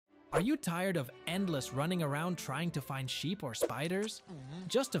Are you tired of endless running around trying to find sheep or spiders?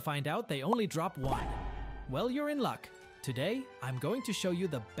 Just to find out they only drop one. Well, you're in luck. Today, I'm going to show you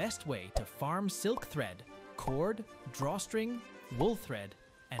the best way to farm silk thread, cord, drawstring, wool thread,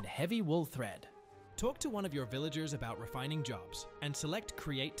 and heavy wool thread. Talk to one of your villagers about refining jobs and select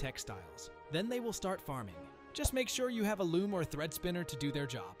Create Textiles. Then they will start farming. Just make sure you have a loom or thread spinner to do their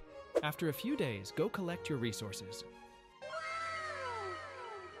job. After a few days, go collect your resources.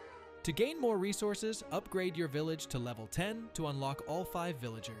 To gain more resources, upgrade your village to level 10 to unlock all 5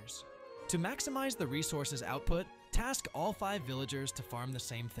 villagers. To maximize the resources output, task all 5 villagers to farm the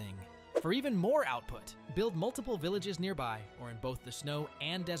same thing. For even more output, build multiple villages nearby or in both the snow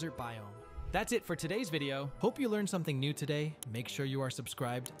and desert biome. That's it for today's video. Hope you learned something new today. Make sure you are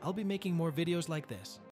subscribed. I'll be making more videos like this.